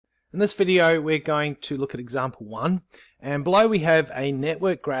In this video we're going to look at example 1, and below we have a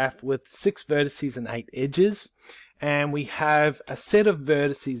network graph with 6 vertices and 8 edges, and we have a set of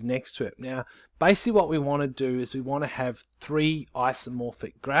vertices next to it. Now basically what we want to do is we want to have 3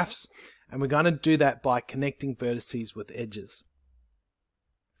 isomorphic graphs, and we're going to do that by connecting vertices with edges.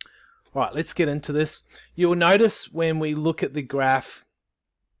 Alright, let's get into this. You'll notice when we look at the graph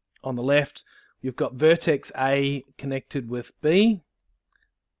on the left, you've got vertex A connected with B,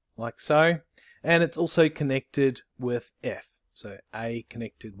 like so, and it's also connected with F. So A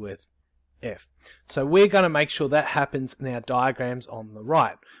connected with F. So we're going to make sure that happens in our diagrams on the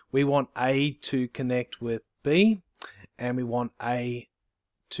right. We want A to connect with B, and we want A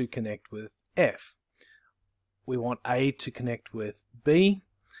to connect with F. We want A to connect with B,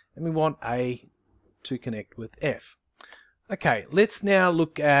 and we want A to connect with F. Okay, let's now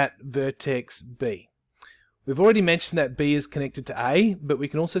look at vertex B. We've already mentioned that B is connected to A, but we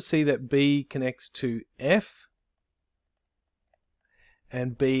can also see that B connects to F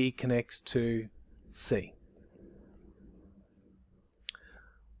and B connects to C.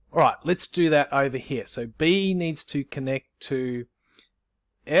 Alright, let's do that over here. So B needs to connect to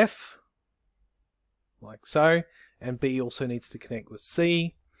F, like so, and B also needs to connect with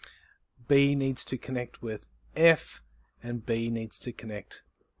C. B needs to connect with F, and B needs to connect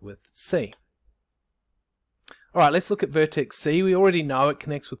with C. Alright, let's look at vertex C. We already know it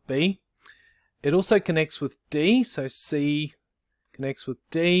connects with B. It also connects with D, so C connects with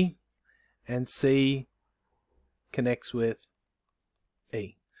D, and C connects with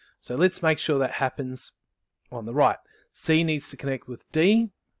E. So let's make sure that happens on the right. C needs to connect with D,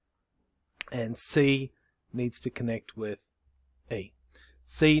 and C needs to connect with E.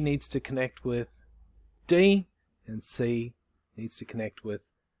 C needs to connect with D, and C needs to connect with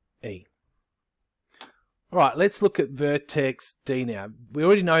E. Alright, let's look at vertex D now. We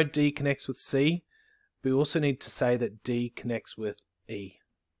already know D connects with C, but we also need to say that D connects with E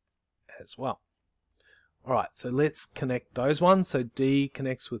as well. Alright, so let's connect those ones. So D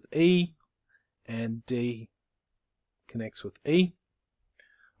connects with E, and D connects with E.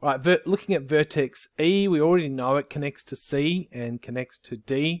 Alright, looking at vertex E, we already know it connects to C and connects to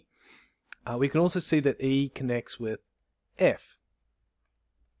D. We can also see that E connects with F.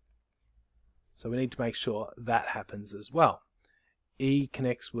 So we need to make sure that happens as well. E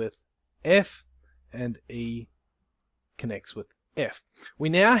connects with F, and E connects with F. We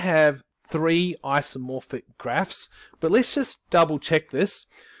now have 3 isomorphic graphs, but let's just double check this.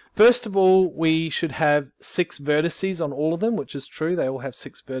 First of all, we should have 6 vertices on all of them, which is true. They all have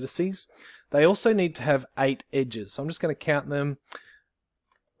 6 vertices. They also need to have 8 edges. So I'm just going to count them.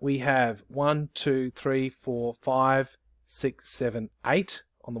 We have 1, 2, 3, 4, 5, 6, 7, 8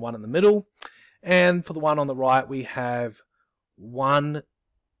 on the one in the middle. And for the one on the right, we have 1,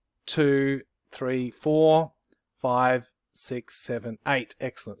 2, 3, 4, 5, 6, 7, 8.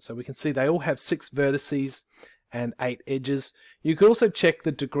 Excellent. So we can see they all have 6 vertices and 8 edges. You could also check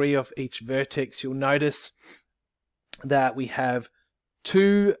the degree of each vertex. You'll notice that we have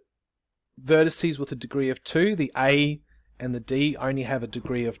 2 vertices with a degree of 2. The A and the D only have a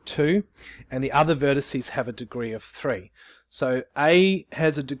degree of 2, and the other vertices have a degree of 3. So A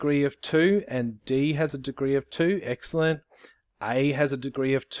has a degree of 2 and D has a degree of 2. Excellent. A has a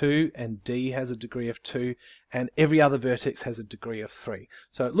degree of 2 and D has a degree of 2, and every other vertex has a degree of 3.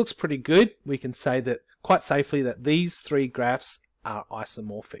 So it looks pretty good. We can say that quite safely that these 3 graphs are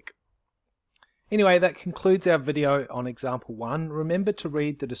isomorphic. Anyway, that concludes our video on example 1. Remember to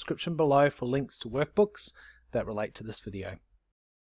read the description below for links to workbooks that relate to this video.